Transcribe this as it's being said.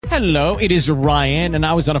Hello, it is Ryan, and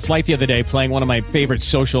I was on a flight the other day playing one of my favorite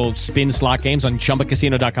social spin slot games on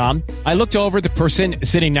ChumbaCasino.com. I looked over at the person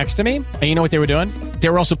sitting next to me, and you know what they were doing? They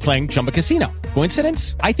were also playing Chumba Casino.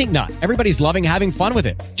 Coincidence? I think not. Everybody's loving having fun with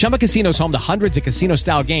it. Chumba Casino is home to hundreds of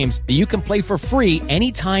casino-style games that you can play for free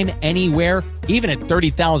anytime, anywhere, even at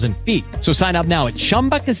 30,000 feet. So sign up now at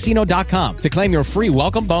ChumbaCasino.com to claim your free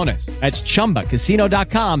welcome bonus. That's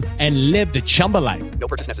ChumbaCasino.com and live the Chumba life. No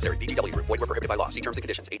purchase necessary. VGW. Void were prohibited by law. See terms and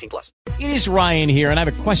conditions. 18+. It is Ryan here, and I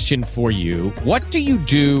have a question for you. What do you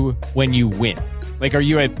do when you win? Like, are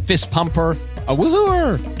you a fist pumper, a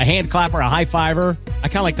woohooer, a hand clapper, a high fiver? I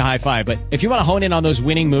kind of like the high five, but if you want to hone in on those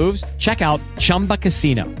winning moves, check out Chumba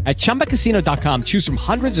Casino. At ChumbaCasino.com, choose from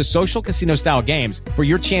hundreds of social casino-style games for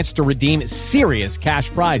your chance to redeem serious cash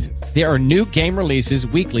prizes. There are new game releases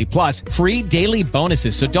weekly, plus free daily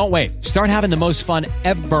bonuses. So don't wait. Start having the most fun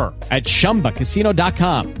ever at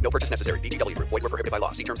ChumbaCasino.com. No purchase necessary. VGW. Void were prohibited by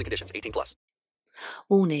law. See terms and conditions. 18+.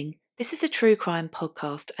 Warning, this is a true crime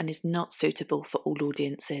podcast and is not suitable for all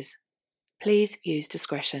audiences. Please use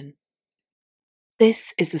discretion.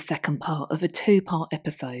 This is the second part of a two-part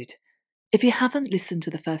episode. If you haven't listened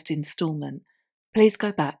to the first instalment, please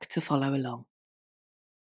go back to follow along.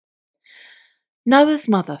 Noah's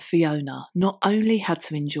mother, Fiona, not only had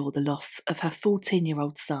to endure the loss of her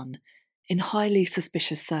 14-year-old son in highly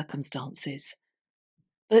suspicious circumstances,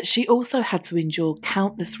 but she also had to endure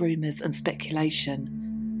countless rumours and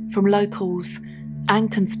speculation from locals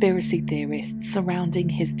and conspiracy theorists surrounding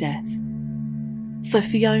his death. So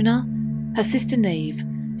Fiona, her sister Neve,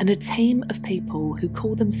 and a team of people who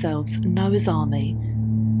call themselves Noah's Army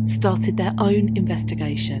started their own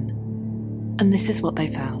investigation. And this is what they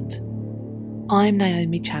found. I'm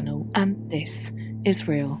Naomi Channel, and this is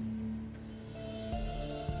Real.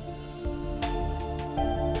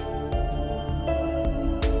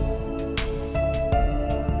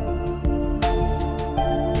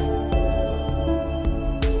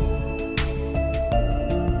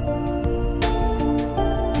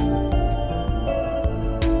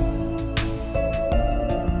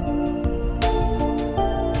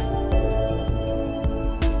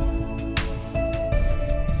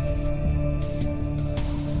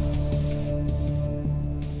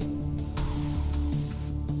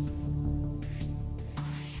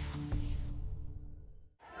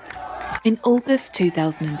 In August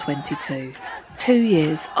 2022, 2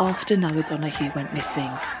 years after Noah Donohoe went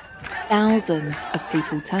missing, thousands of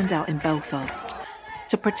people turned out in Belfast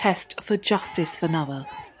to protest for justice for Noah.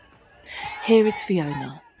 Here is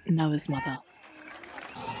Fiona, Noah's mother.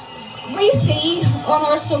 We see on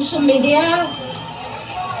our social media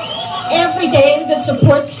every day the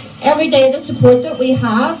support that we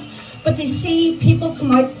have, but to see people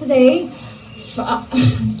come out today,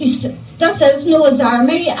 this is Noah's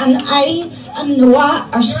Army, and I and Noah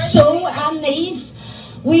are so, and Neve,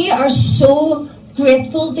 we are so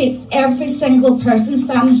grateful to every single person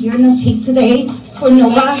standing here in this heat today for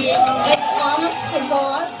Noah. Like, honest to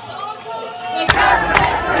God.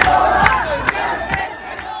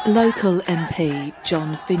 Local MP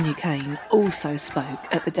John Finucane also spoke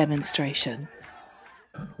at the demonstration.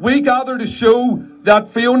 We gather to show that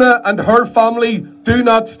Fiona and her family do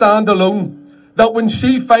not stand alone. That when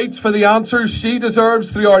she fights for the answers she deserves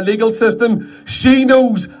through our legal system, she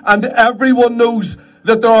knows, and everyone knows,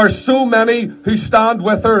 that there are so many who stand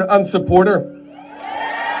with her and support her.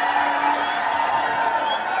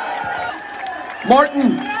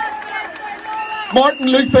 Martin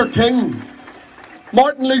Luther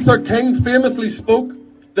King famously spoke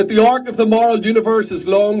that the arc of the moral universe is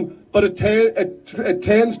long, but it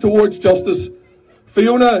tends towards justice.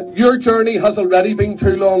 Fiona, your journey has already been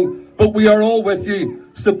too long, but we are all with you,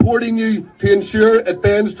 supporting you to ensure it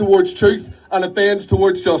bends towards truth and it bends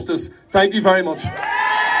towards justice. Thank you very much.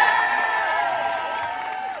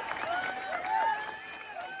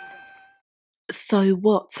 So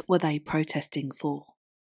what were they protesting for?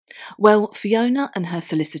 Well, Fiona and her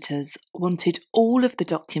solicitors wanted all of the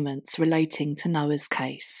documents relating to Noah's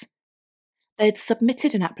case. They had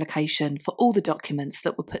submitted an application for all the documents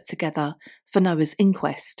that were put together for Noah's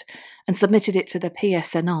inquest and submitted it to the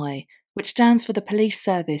PSNI, which stands for the Police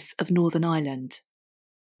Service of Northern Ireland.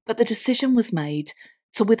 But the decision was made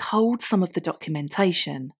to withhold some of the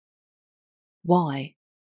documentation. Why?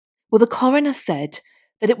 Well, the coroner said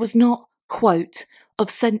that it was not, quote,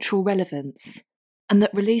 of central relevance, and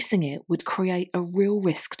that releasing it would create a real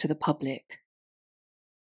risk to the public.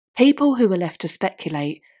 People who were left to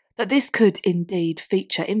speculate that this could indeed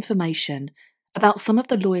feature information about some of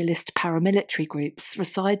the loyalist paramilitary groups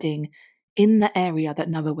residing in the area that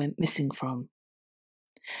Noah went missing from.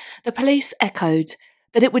 The police echoed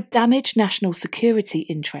that it would damage national security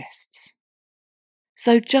interests.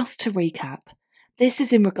 So just to recap, this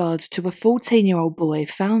is in regards to a 14-year-old boy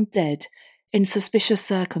found dead in suspicious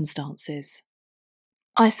circumstances.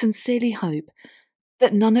 I sincerely hope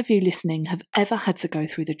that none of you listening have ever had to go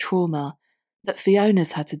through the trauma that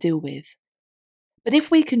Fiona's had to deal with. But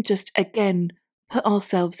if we can just again put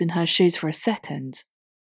ourselves in her shoes for a second,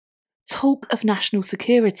 talk of national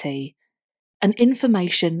security and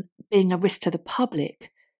information being a risk to the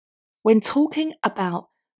public when talking about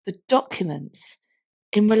the documents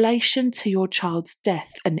in relation to your child's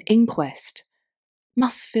death and inquest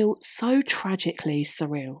must feel so tragically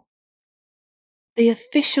surreal. The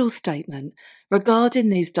official statement regarding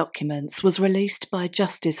these documents was released by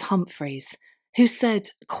Justice Humphreys, who said,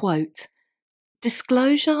 quote,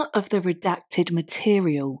 "Disclosure of the redacted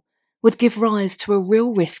material would give rise to a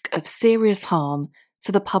real risk of serious harm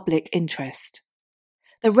to the public interest.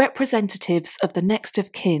 The representatives of the next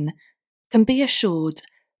of kin can be assured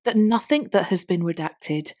that nothing that has been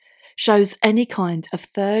redacted shows any kind of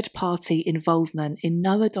third-party involvement in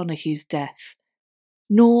Noah Donohoe's death,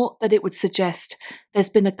 nor that it would suggest there's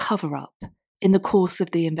been a cover-up in the course of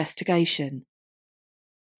the investigation."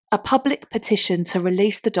 A public petition to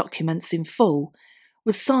release the documents in full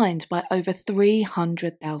was signed by over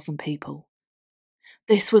 300,000 people.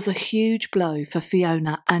 This was a huge blow for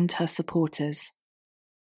Fiona and her supporters.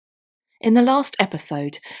 In the last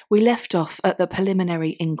episode, we left off at the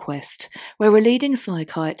preliminary inquest, where a leading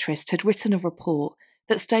psychiatrist had written a report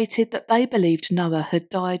that stated that they believed Noah had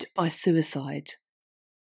died by suicide.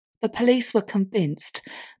 The police were convinced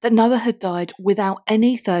that Noah had died without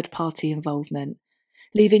any third-party involvement,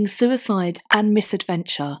 leaving suicide and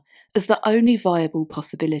misadventure as the only viable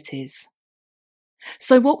possibilities.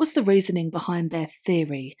 So what was the reasoning behind their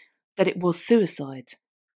theory that it was suicide?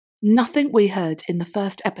 Nothing we heard in the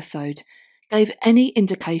first episode gave any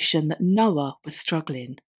indication that Noah was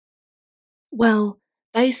struggling. Well,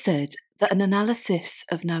 they said that an analysis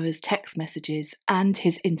of Noah's text messages and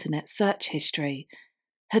his internet search history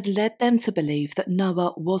had led them to believe that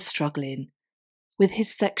Noah was struggling with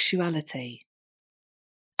his sexuality.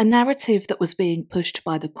 A narrative that was being pushed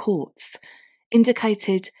by the courts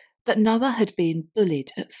indicated that Noah had been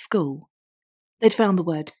bullied at school. They'd found the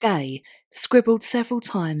word gay scribbled several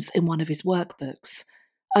times in one of his workbooks,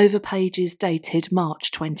 over pages dated March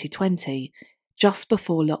 2020, just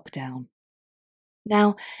before lockdown.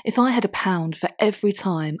 Now, if I had £1 for every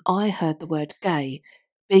time I heard the word gay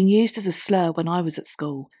being used as a slur when I was at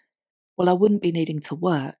school, well, I wouldn't be needing to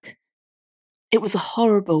work. It was a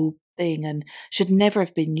horrible thing and should never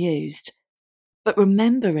have been used, but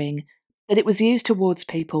remembering that it was used towards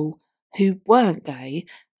people who weren't gay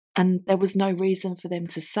and there was no reason for them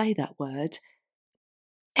to say that word,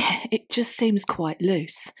 it just seems quite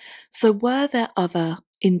loose. So were there other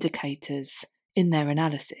indicators in their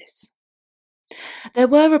analysis? There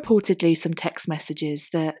were reportedly some text messages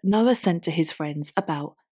that Noah sent to his friends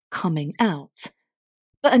about coming out,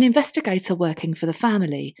 but an investigator working for the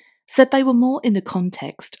family said they were more in the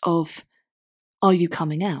context of, are you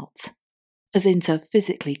coming out? As in to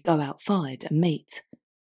physically go outside and meet.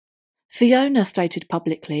 Fiona stated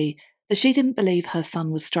publicly that she didn't believe her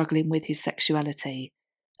son was struggling with his sexuality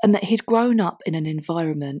and that he'd grown up in an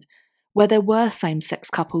environment where there were same-sex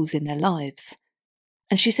couples in their lives.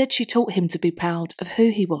 And she said she taught him to be proud of who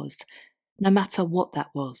he was, no matter what that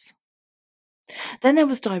was. Then there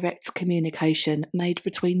was direct communication made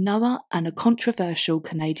between Noah and a controversial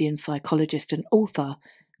Canadian psychologist and author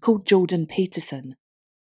called Jordan Peterson.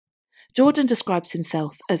 Jordan describes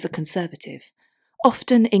himself as a conservative,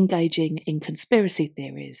 often engaging in conspiracy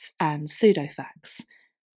theories and pseudo-facts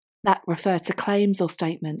that refer to claims or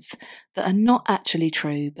statements that are not actually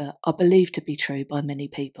true but are believed to be true by many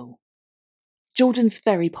people. Jordan's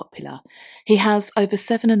very popular. He has over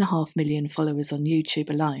 7.5 million followers on YouTube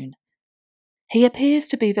alone. He appears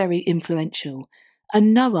to be very influential,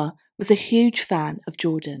 and Noah was a huge fan of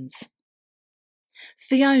Jordan's.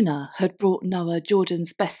 Fiona had brought Noah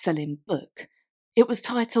Jordan's best-selling book. It was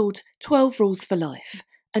titled 12 Rules for Life,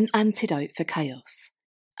 An Antidote for Chaos,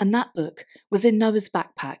 and that book was in Noah's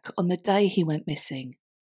backpack on the day he went missing.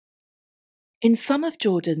 In some of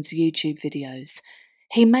Jordan's YouTube videos,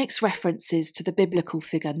 he makes references to the biblical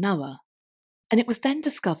figure Noah, and it was then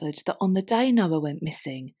discovered that on the day Noah went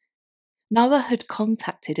missing, Noah had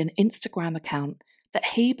contacted an Instagram account that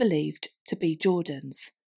he believed to be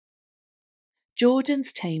Jordan's.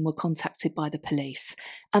 Jordan's team were contacted by the police,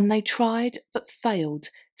 and they tried but failed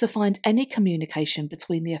to find any communication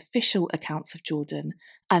between the official accounts of Jordan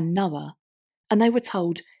and Noah, and they were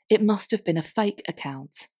told it must have been a fake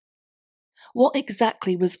account. What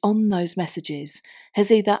exactly was on those messages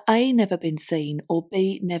has either A, never been seen, or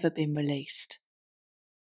B, never been released.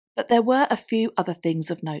 But there were a few other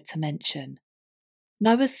things of note to mention.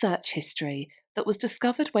 Noah's search history that was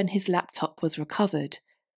discovered when his laptop was recovered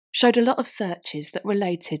showed a lot of searches that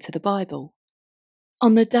related to the Bible.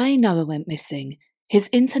 On the day Noah went missing, his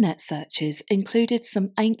internet searches included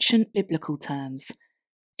some ancient biblical terms,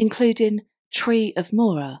 including Tree of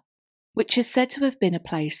Morah, which is said to have been a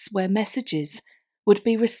place where messages would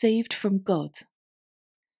be received from God.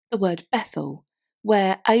 The word Bethel,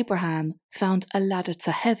 where Abraham found a ladder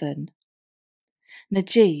to heaven.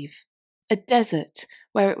 Negev, a desert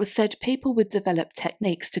where it was said people would develop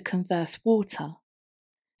techniques to converse water.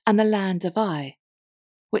 And the land of Ai,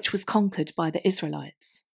 which was conquered by the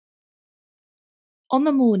Israelites. On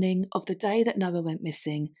the morning of the day that Noah went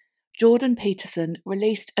missing, Jordan Peterson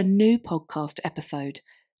released a new podcast episode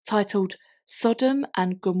titled Sodom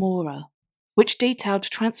and Gomorrah, which detailed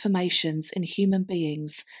transformations in human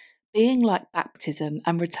beings being like baptism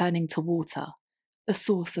and returning to water, the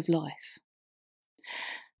source of life.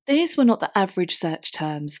 These were not the average search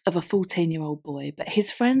terms of a 14-year-old boy, but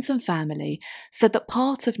his friends and family said that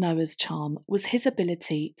part of Noah's charm was his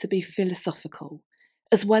ability to be philosophical,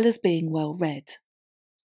 as well as being well-read.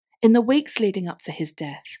 In the weeks leading up to his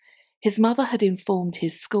death, his mother had informed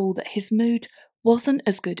his school that his mood wasn't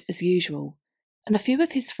as good as usual, and a few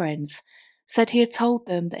of his friends said he had told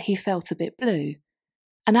them that he felt a bit blue,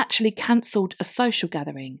 and actually cancelled a social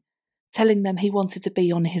gathering, telling them he wanted to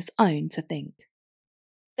be on his own to think.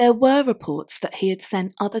 There were reports that he had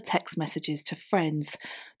sent other text messages to friends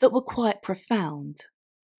that were quite profound.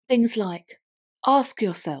 Things like, ask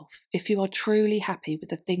yourself if you are truly happy with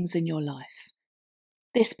the things in your life.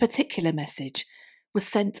 This particular message was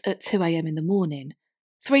sent at 2 a.m. in the morning,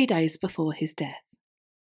 3 days before his death.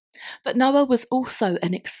 But Noah was also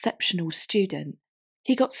an exceptional student.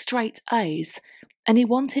 He got straight A's and he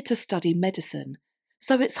wanted to study medicine,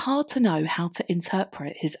 so it's hard to know how to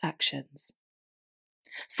interpret his actions.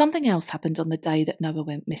 Something else happened on the day that Noah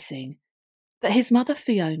went missing, but his mother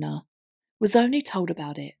Fiona was only told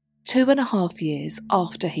about it 2.5 years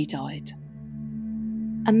after he died.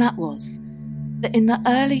 And that was that in the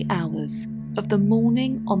early hours of the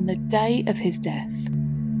morning on the day of his death,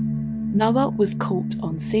 Noah was caught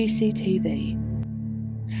on CCTV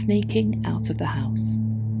sneaking out of the house.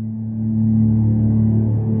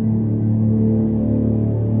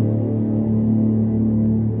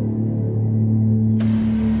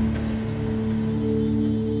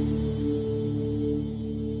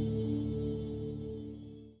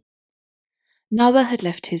 Noah had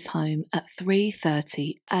left his home at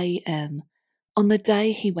 3:30 a.m. on the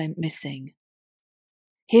day he went missing.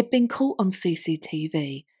 He had been caught on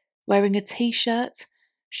CCTV wearing a t-shirt,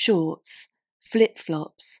 shorts,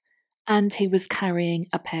 flip-flops, and he was carrying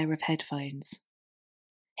a pair of headphones.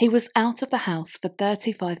 He was out of the house for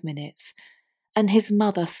 35 minutes, and his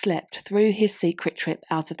mother slept through his secret trip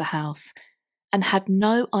out of the house and had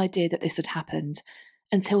no idea that this had happened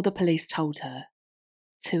until the police told her.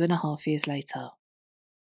 2.5 years later.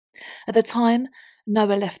 At the time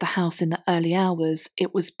Noah left the house in the early hours,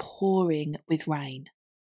 it was pouring with rain.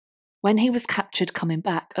 When he was captured coming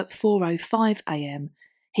back at 4:05 a.m,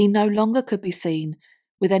 he no longer could be seen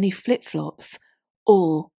with any flip-flops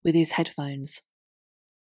or with his headphones.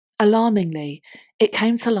 Alarmingly, it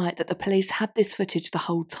came to light that the police had this footage the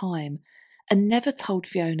whole time and never told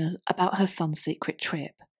Fiona about her son's secret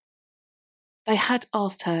trip. They had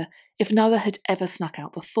asked her if Noah had ever snuck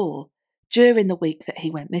out before, during the week that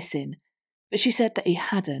he went missing, but she said that he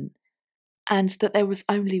hadn't, and that there was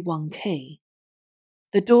only one key.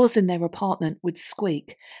 The doors in their apartment would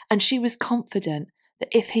squeak, and she was confident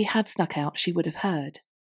that if he had snuck out, she would have heard.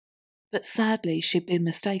 But sadly, she'd been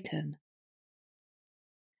mistaken.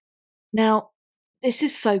 Now, this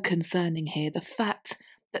is so concerning here, the fact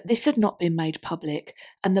that this had not been made public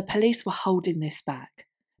and the police were holding this back,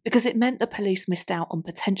 because it meant the police missed out on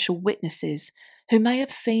potential witnesses who may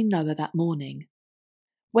have seen Noah that morning.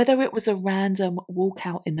 Whether it was a random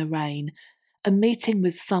walkout in the rain, a meeting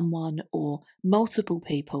with someone, or multiple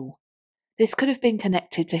people, this could have been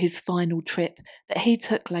connected to his final trip that he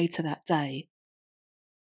took later that day.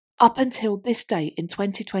 Up until this date in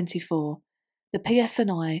 2024, the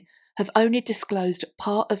PSNI have only disclosed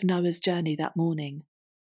part of Noah's journey that morning.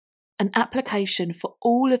 An application for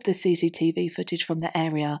all of the CCTV footage from the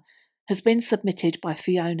area has been submitted by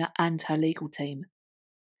Fiona and her legal team.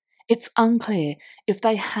 It's unclear if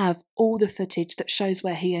they have all the footage that shows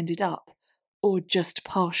where he ended up, or just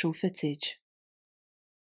partial footage.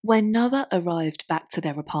 When Noah arrived back to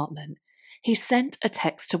their apartment, he sent a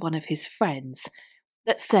text to one of his friends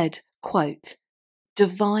that said, quote,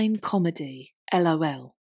 "divine comedy,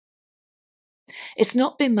 LOL." It's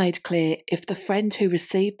not been made clear if the friend who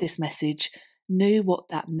received this message knew what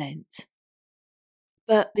that meant.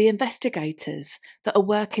 But the investigators that are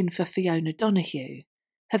working for Fiona Donohoe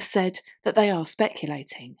have said that they are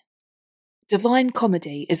speculating. Divine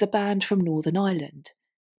Comedy is a band from Northern Ireland.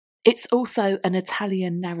 It's also an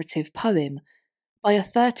Italian narrative poem by a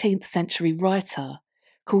 13th century writer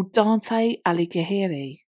called Dante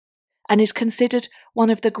Alighieri, and is considered one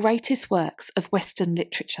of the greatest works of Western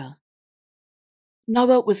literature.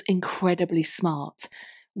 Noah was incredibly smart,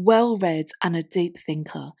 well-read and a deep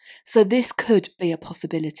thinker, so this could be a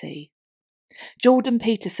possibility. Jordan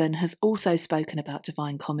Peterson has also spoken about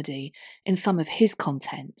Divine Comedy in some of his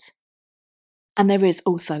content. And there is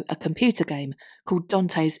also a computer game called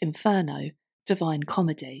Dante's Inferno, Divine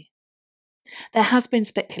Comedy. There has been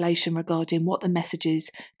speculation regarding what the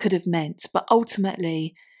messages could have meant, but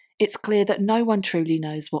ultimately it's clear that no one truly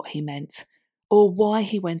knows what he meant or why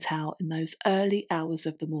he went out in those early hours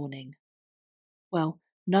of the morning. Well,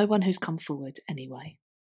 no one who's come forward anyway.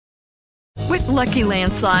 With Lucky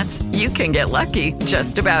Land Slots, you can get lucky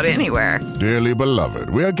just about anywhere. Dearly beloved,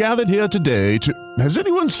 we are gathered here today to... Has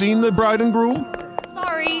anyone seen the bride and groom?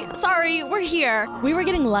 Sorry, we're here. We were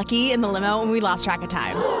getting lucky in the limo and we lost track of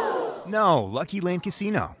time. No, Lucky Land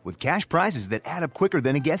Casino, with cash prizes that add up quicker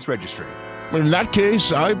than a guest registry. In that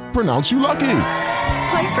case, I pronounce you lucky.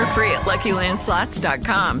 Play for free at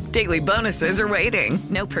LuckyLandSlots.com. Daily bonuses are waiting.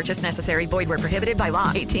 No purchase necessary. Void where prohibited by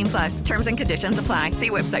law. 18+. Terms and conditions apply. See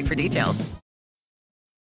website for details.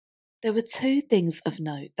 There were two things of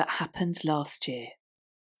note that happened last year.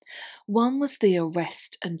 One was the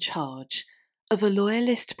arrest and charge of a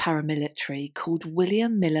loyalist paramilitary called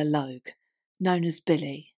William Miller Logue, known as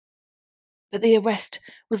Billy. But the arrest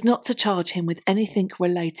was not to charge him with anything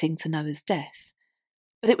relating to Noah's death,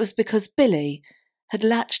 but it was because Billy had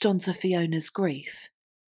latched onto Fiona's grief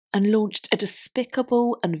and launched a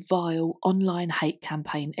despicable and vile online hate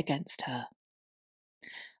campaign against her.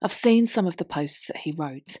 I've seen some of the posts that he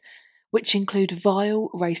wrote, which include vile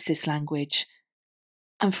racist language,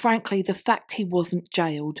 and frankly the fact he wasn't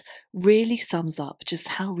jailed really sums up just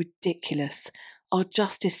how ridiculous our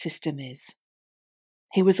justice system is.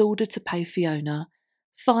 He was ordered to pay Fiona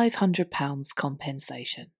 £500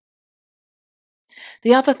 compensation.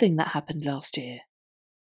 The other thing that happened last year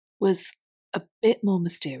was a bit more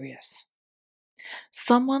mysterious.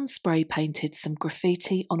 Someone spray painted some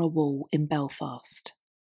graffiti on a wall in Belfast.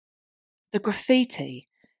 The graffiti,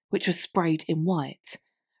 which was sprayed in white,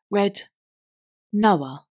 read,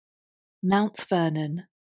 "Noah, Mount Vernon,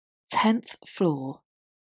 10th floor,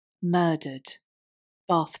 murdered,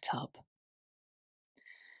 bathtub."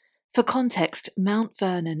 For context, Mount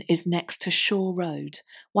Vernon is next to Shaw Road,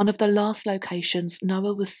 one of the last locations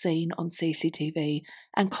Noah was seen on CCTV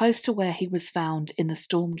and close to where he was found in the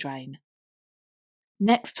storm drain.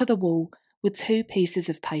 Next to the wall were two pieces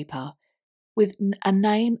of paper with a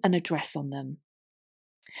name and address on them.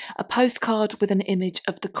 A postcard with an image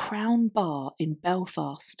of the Crown Bar in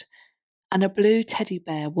Belfast and a blue teddy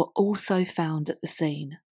bear were also found at the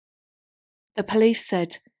scene. The police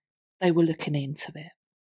said they were looking into it.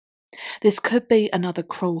 This could be another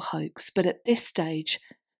cruel hoax, but at this stage,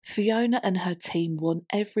 Fiona and her team want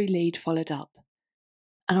every lead followed up,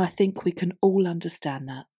 and I think we can all understand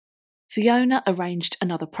that. Fiona arranged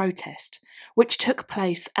another protest, which took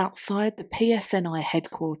place outside the PSNI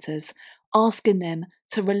headquarters, asking them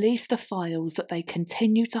to release the files that they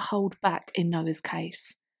continue to hold back in Noah's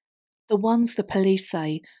case, the ones the police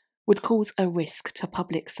say would cause a risk to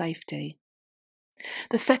public safety.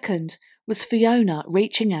 The second was Fiona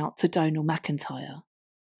reaching out to Donal McIntyre.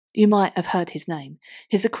 You might have heard his name.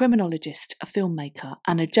 He's a criminologist, a filmmaker,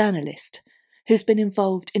 and a journalist who's been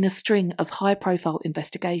involved in a string of high-profile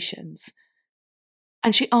investigations.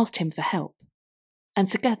 And she asked him for help. And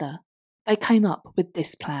together, they came up with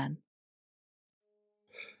this plan.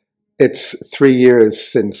 It's 3 years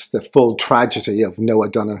since the full tragedy of Noah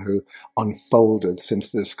Donohoe unfolded,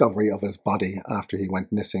 since the discovery of his body after he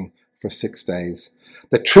went missing for 6 days.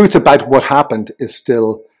 The truth about what happened is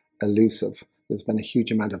still elusive. There's been a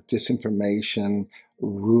huge amount of disinformation,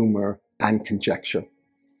 rumour and conjecture.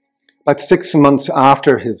 About 6 months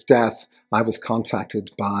after his death, I was contacted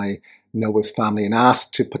by Noah's family and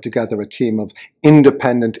asked to put together a team of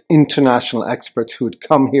independent international experts who would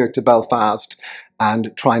come here to Belfast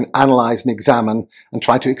and try and analyse and examine and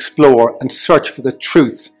try to explore and search for the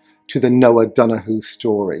truth to the Noah Donohoe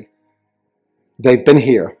story. they've been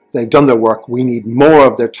here, they've done their work, we need more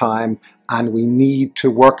of their time, and we need to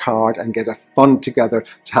work hard and get a fund together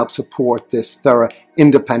to help support this thorough,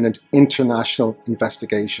 independent, international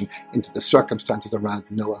investigation into the circumstances around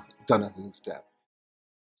Noah Donohoe's death.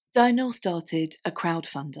 Donohoe started a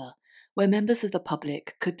crowdfunder where members of the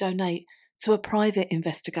public could donate to a private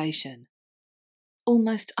investigation.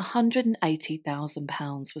 Almost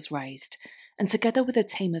 £180,000 was raised, and together with a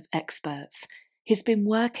team of experts, he's been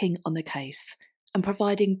working on the case and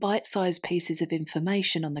providing bite-sized pieces of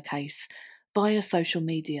information on the case via social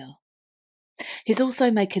media. He's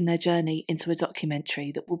also making their journey into a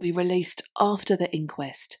documentary that will be released after the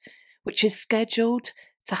inquest, which is scheduled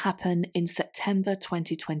to happen in September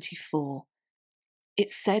 2024.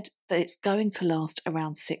 It's said that it's going to last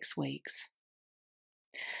around 6 weeks.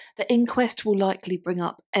 The inquest will likely bring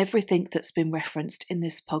up everything that's been referenced in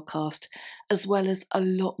this podcast, as well as a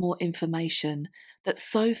lot more information that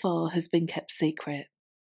so far has been kept secret.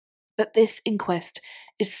 But this inquest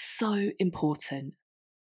is so important,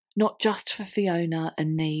 not just for Fiona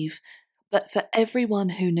and Neve, but for everyone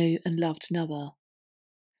who knew and loved Noah.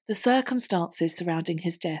 The circumstances surrounding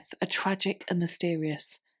his death are tragic and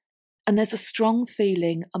mysterious, and there's a strong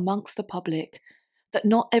feeling amongst the public that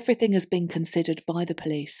not everything has been considered by the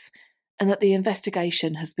police and that the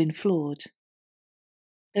investigation has been flawed.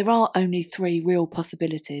 There are only 3 real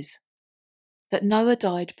possibilities: that Noah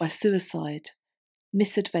died by suicide,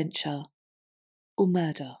 misadventure, or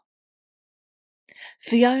murder.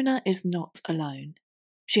 Fiona is not alone.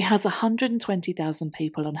 She has 120,000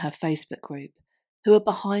 people on her Facebook group who are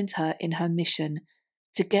behind her in her mission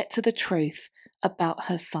to get to the truth about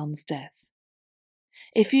her son's death.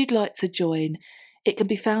 If you'd like to join, it can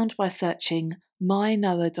be found by searching My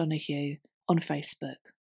Noah Donohoe on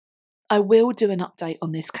Facebook. I will do an update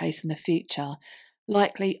on this case in the future,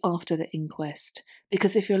 likely after the inquest,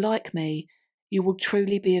 because if you're like me, you will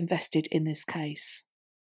truly be invested in this case.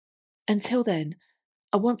 Until then,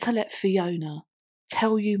 I want to let Fiona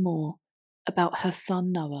tell you more about her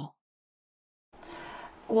son Noah.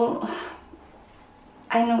 Well,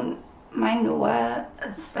 I know my Noah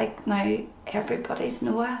is like now everybody's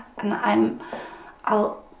Noah, and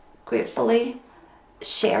I'll gratefully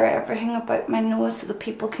share everything about my Noah so that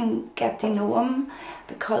people can get to know him,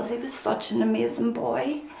 because he was such an amazing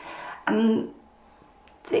boy. And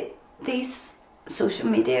these social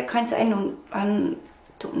media accounts, I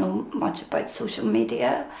don't know much about social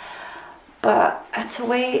media, but it's a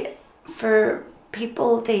way for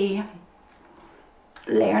people to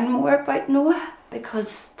learn more about Noah,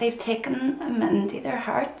 because they've taken him into their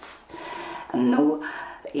hearts. And no,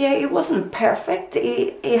 yeah, he wasn't perfect.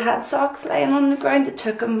 He had socks lying on the ground. It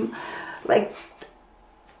took him,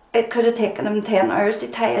 it could have taken him 10 hours to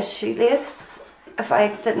tie his shoelace if I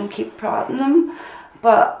didn't keep prodding him.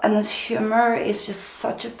 And his humour is just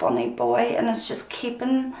such a funny boy, and it's just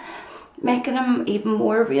making him even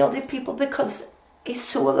more real to people, because he's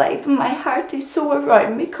so alive in my heart. He's so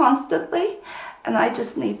around me constantly, and I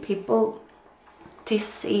just need people to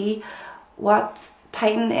see what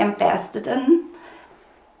time they invested in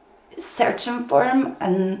searching for him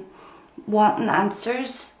and wanting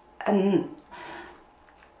answers, and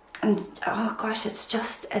oh gosh, it's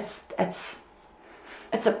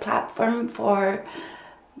a platform for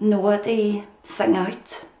Noah to sing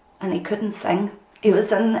out, and he couldn't sing. He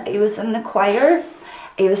was in the choir.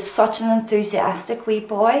 He was such an enthusiastic wee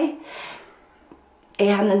boy. He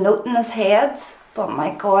had a note in his head, but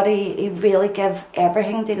my God, he really gave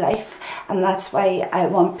everything to life, and that's why I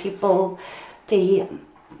want people to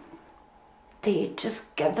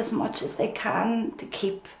just give as much as they can to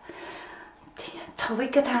keep till we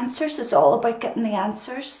get answers. It's all about getting the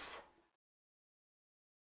answers.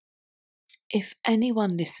 If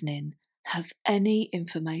anyone listening has any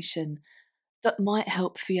information that might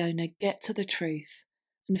help Fiona get to the truth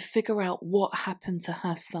and figure out what happened to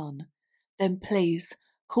her son, then please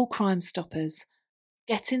call Crime Stoppers,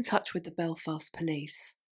 get in touch with the Belfast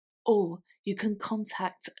Police, or you can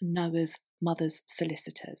contact Noah's mother's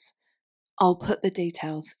solicitors. I'll put the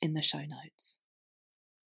details in the show notes.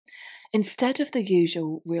 Instead of the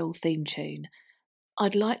usual real theme tune,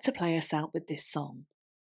 I'd like to play us out with this song.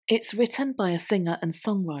 It's written by a singer and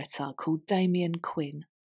songwriter called Damien Quinn.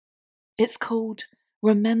 It's called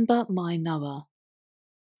Remember My Noah.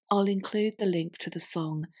 I'll include the link to the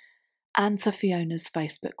song and to Fiona's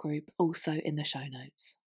Facebook group also in the show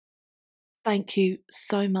notes. Thank you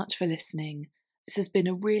so much for listening. This has been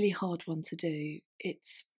a really hard one to do.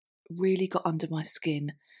 It's really got under my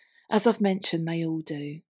skin. As I've mentioned, they all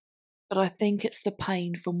do. But I think it's the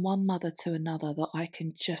pain from one mother to another that I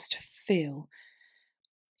can just feel.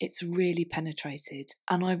 It's really penetrated,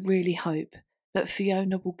 and I really hope that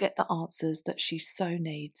Fiona will get the answers that she so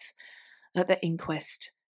needs at the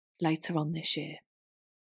inquest later on this year.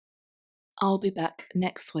 I'll be back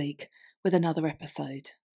next week with another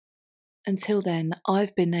episode. Until then,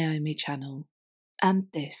 I've been Naomi Channel, and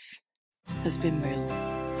this has been Real.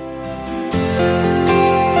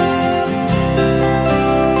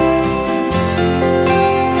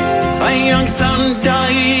 A young son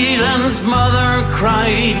died and his mother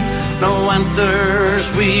cried. No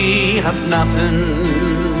answers, we have nothing.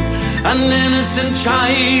 An innocent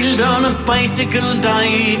child on a bicycle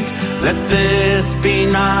died. Let this be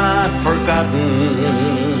not forgotten.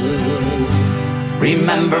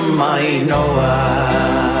 Remember my Noah.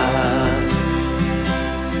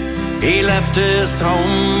 He left his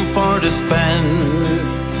home for to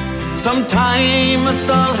spend some time with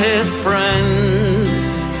all his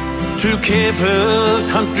friends. To Cave Hill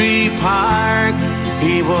Country Park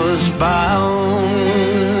he was bound.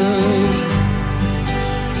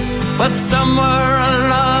 But somewhere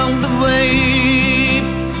along the way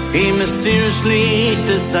he mysteriously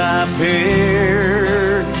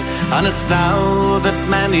disappeared. And it's now that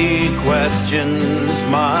many questions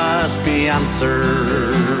must be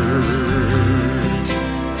answered.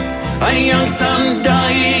 A young son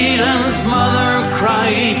died and his mother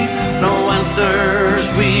cried. No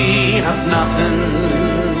answers, we have nothing.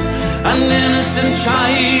 An innocent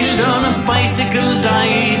child on a bicycle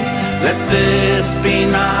died. Let this be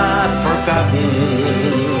not forgotten.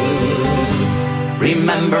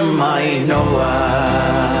 Remember my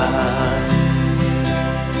Noah.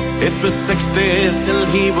 It was 6 days till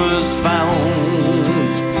he was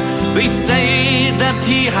found. They say that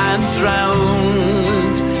he had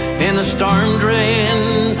drowned in a storm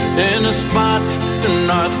drain in a spot in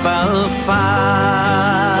North Belfast.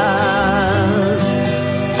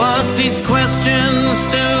 But these questions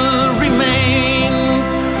still remain.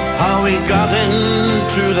 How he got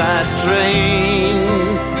into that drain.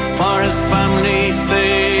 For his family's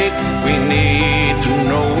sake, we need to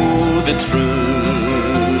know the truth.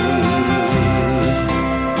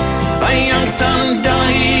 A young son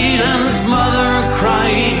died and his mother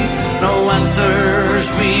cried. No answers,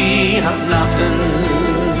 we have nothing.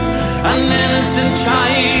 An innocent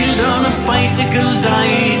child on a bicycle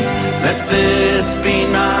died. Let this be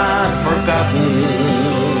not forgotten.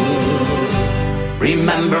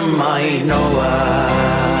 Remember my Noah.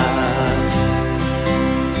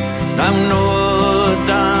 Now Noah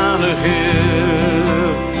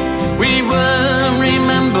Donohoe, we will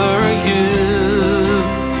remember you.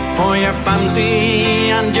 For your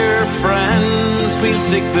family and your friends, we'll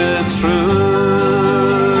seek the truth.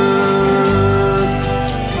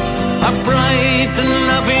 A bright and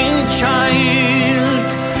loving child,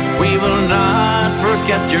 we will not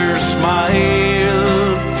forget your smile.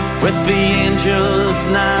 With the angels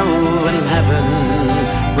now in heaven,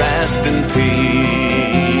 rest in peace.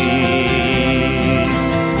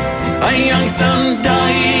 A young son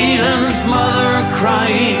died and his mother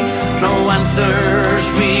cried. No answers,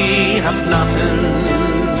 we have nothing.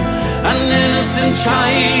 An innocent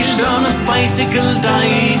child on a bicycle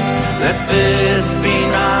died. Let this be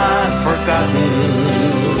not forgotten.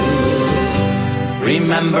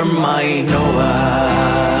 Remember my Noah.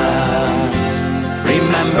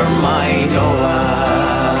 Remember my Noah.